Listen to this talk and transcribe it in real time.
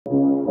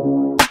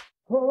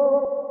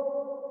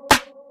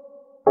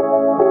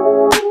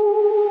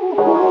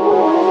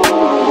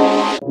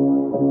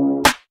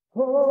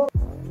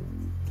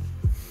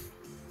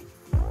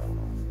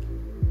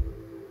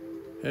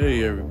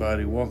Hey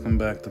everybody, welcome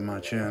back to my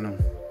channel.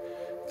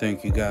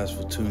 Thank you guys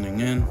for tuning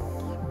in.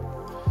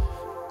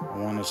 I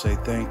want to say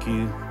thank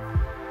you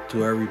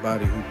to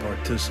everybody who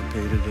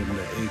participated in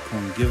the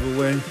Acorn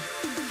giveaway.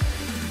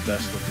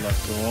 Best of luck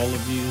to all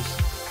of you.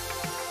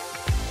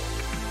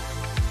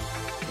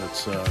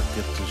 Let's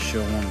get this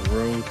show on the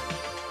road.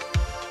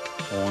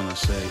 I want to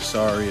say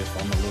sorry if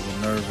I'm a little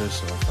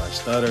nervous or if I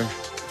stutter.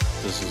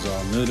 This is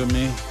all new to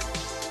me.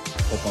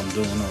 Hope I'm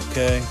doing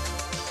okay.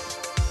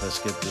 Let's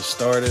get this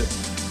started.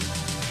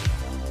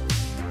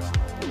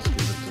 Let's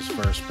give it this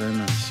first spin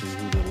and see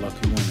who the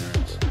lucky winner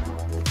is.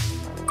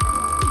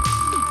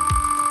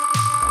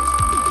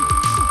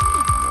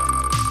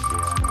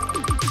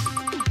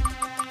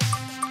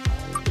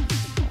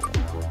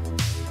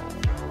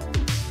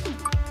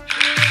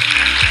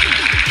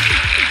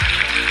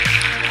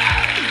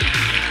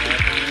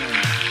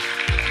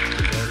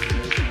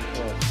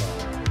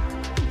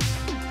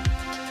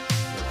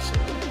 Let's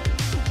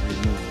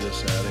remove this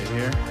out of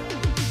here.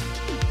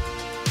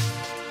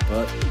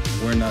 But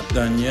we're not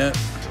done yet.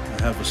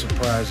 I have a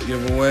surprise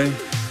giveaway.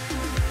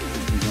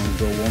 We're going to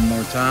go one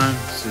more time,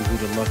 see who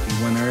the lucky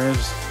winner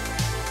is.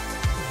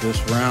 This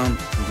round,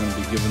 we're going to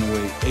be giving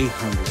away 800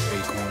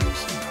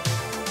 Acorns.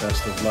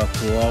 Best of luck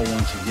to all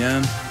once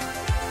again.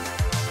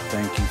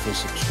 Thank you for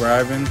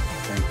subscribing.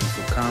 Thank you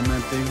for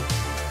commenting.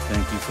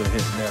 Thank you for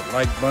hitting that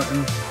like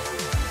button.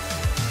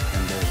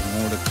 And there's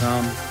more to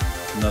come.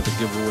 Another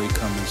giveaway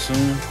coming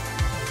soon.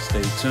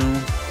 Stay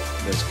tuned.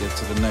 Let's get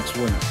to the next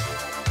winner.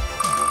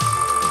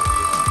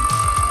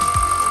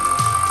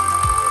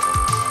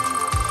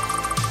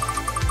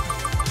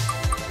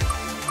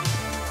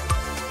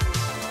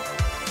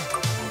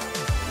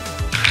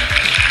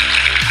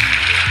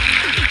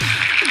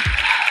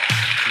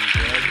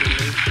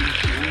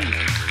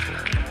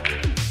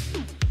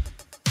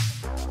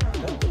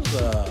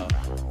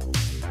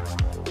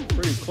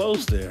 Pretty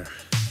close there.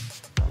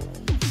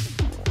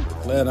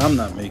 Glad I'm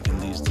not making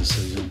these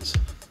decisions.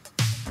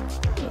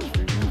 Let's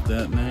remove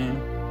that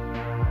name.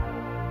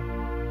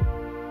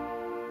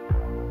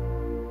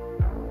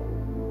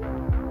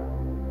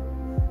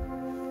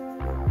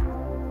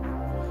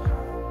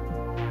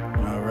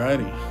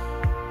 Alrighty.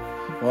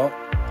 Well,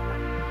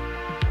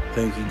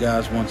 thank you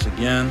guys once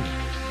again.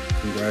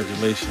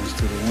 Congratulations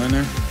to the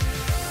winner.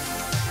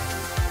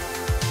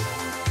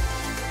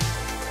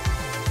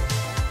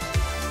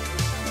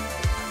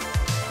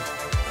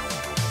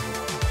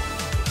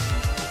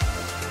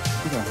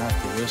 You don't have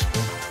to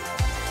whisper.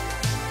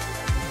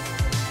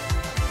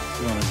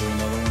 You want to do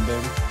another one,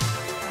 baby?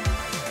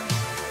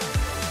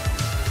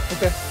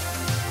 Okay.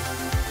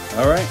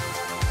 All right.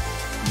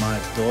 My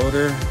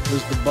daughter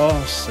is the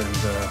boss, and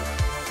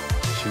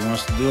she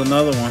wants to do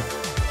another one.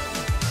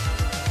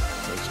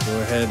 Let's go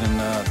ahead and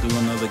do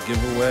another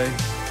giveaway.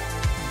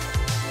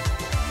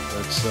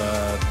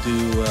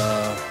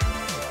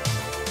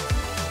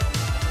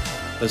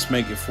 Let's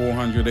make it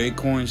 400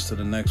 Acorns to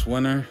the next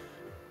winner.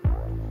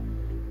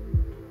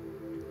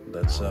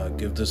 Let's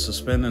give this a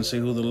spin and see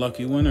who the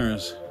lucky winner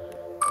is.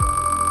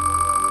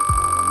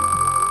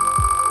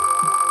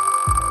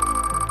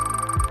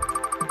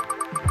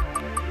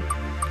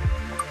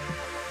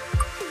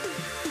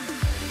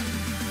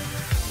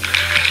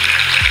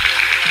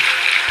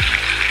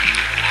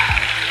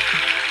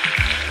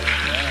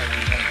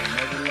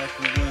 Another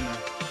lucky winner,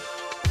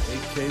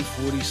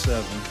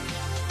 AK-47.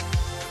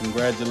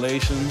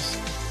 Congratulations.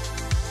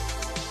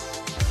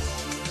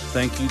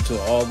 Thank you to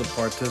all the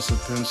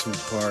participants who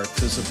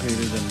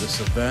participated in this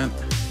event.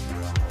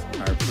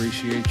 I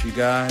appreciate you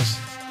guys.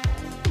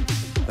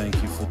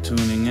 Thank you for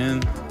tuning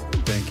in.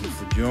 Thank you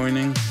for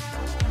joining.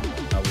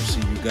 I will see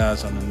you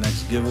guys on the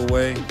next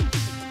giveaway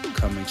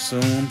coming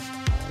soon.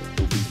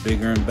 Will be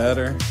bigger and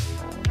better.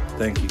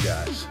 Thank you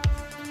guys.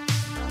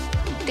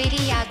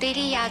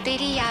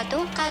 तेरी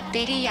यादों का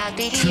तेरी याद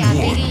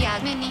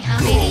में निहा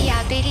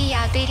तेरी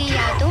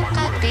यादों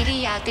का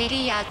तेरी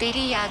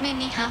याद में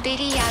निहा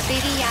तेरी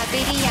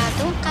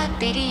यादों का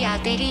तेरी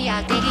याद में निहा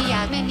तेरी यादों का तेरी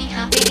याद में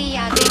निहा तेरी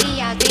यादों का तेरी याद में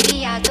निहा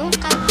तेरी यादों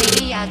का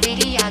तेरी याद में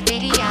निहा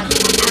तेरी याद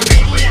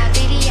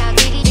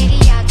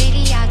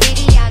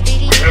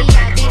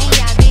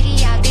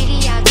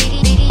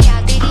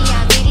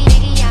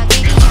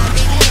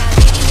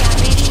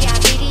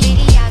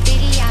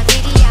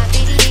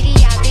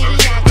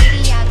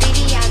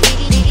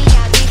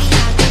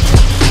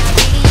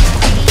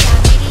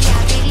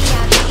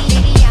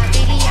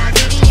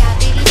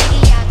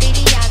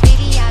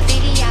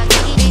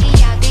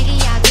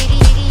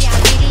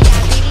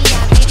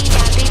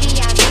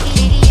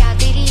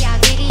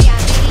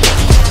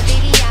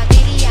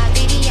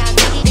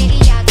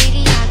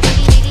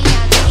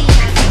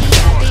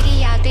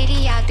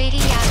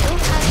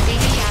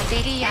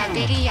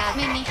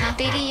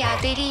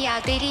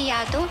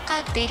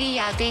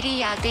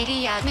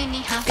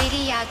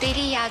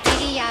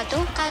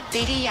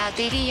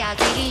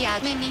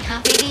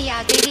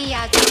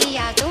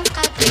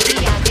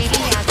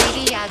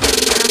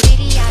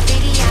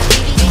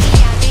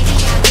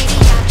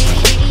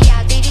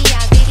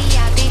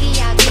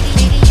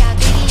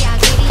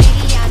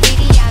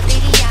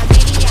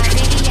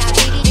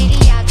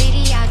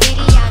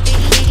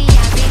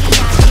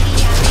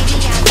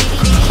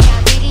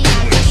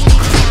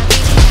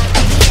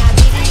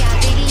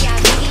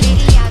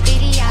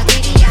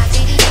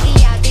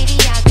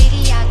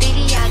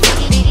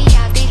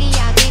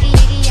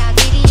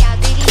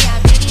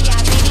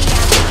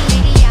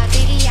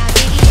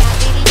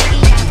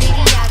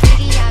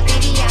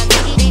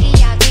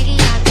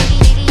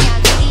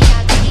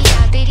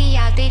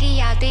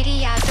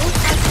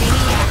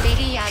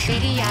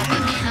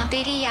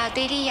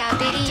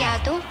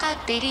का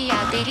तेरी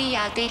याद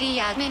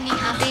में नहीं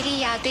हाँ तेरी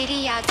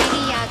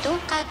यादों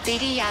का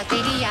तेरी याद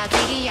में नहीं हाँ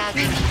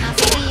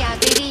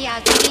तेरी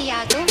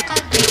यादों का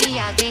तेरी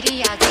याद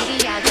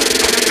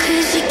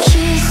 'Cause your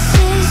kiss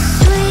is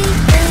sweet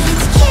but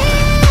it's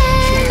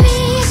killing me.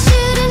 I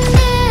should've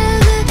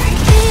never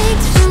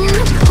picked from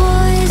the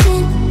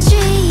poison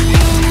tree,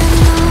 and I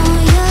know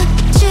your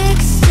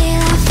tricks,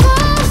 still I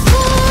fall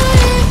for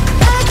it.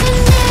 I can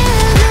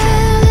never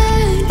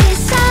learn.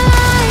 Guess I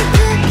like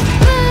the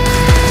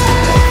burn.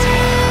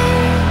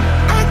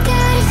 I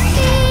got a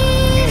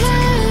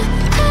fever,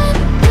 I'm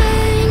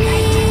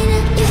burning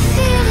up. You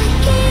feel the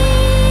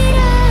heat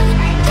up,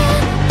 yeah,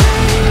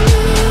 burning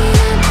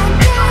up. I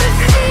got a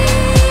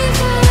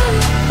fever,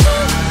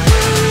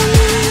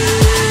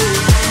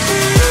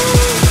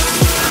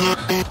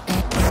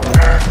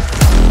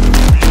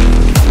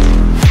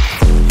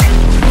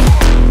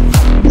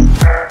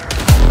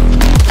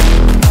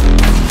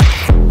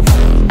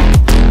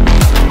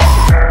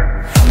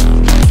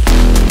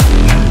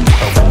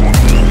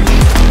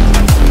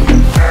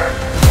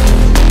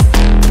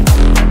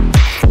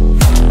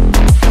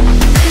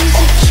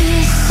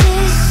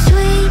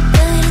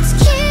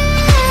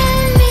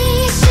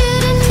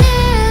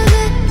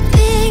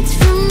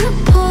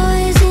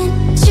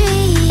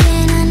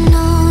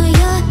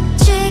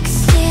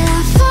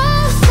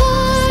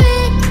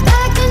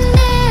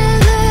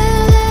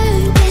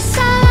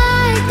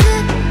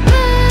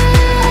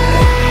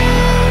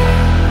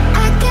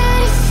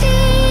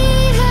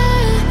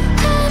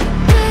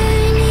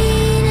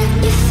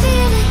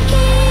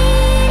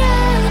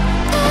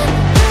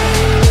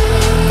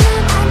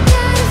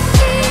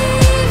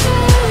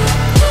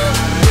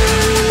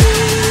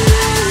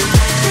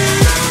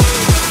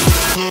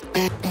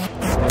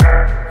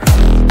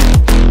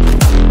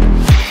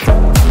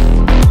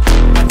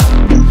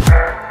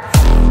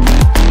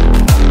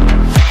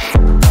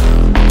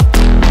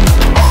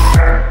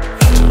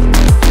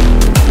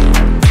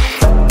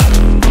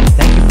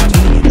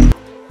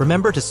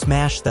 Remember to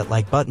smash that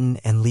like button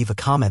and leave a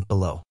comment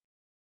below.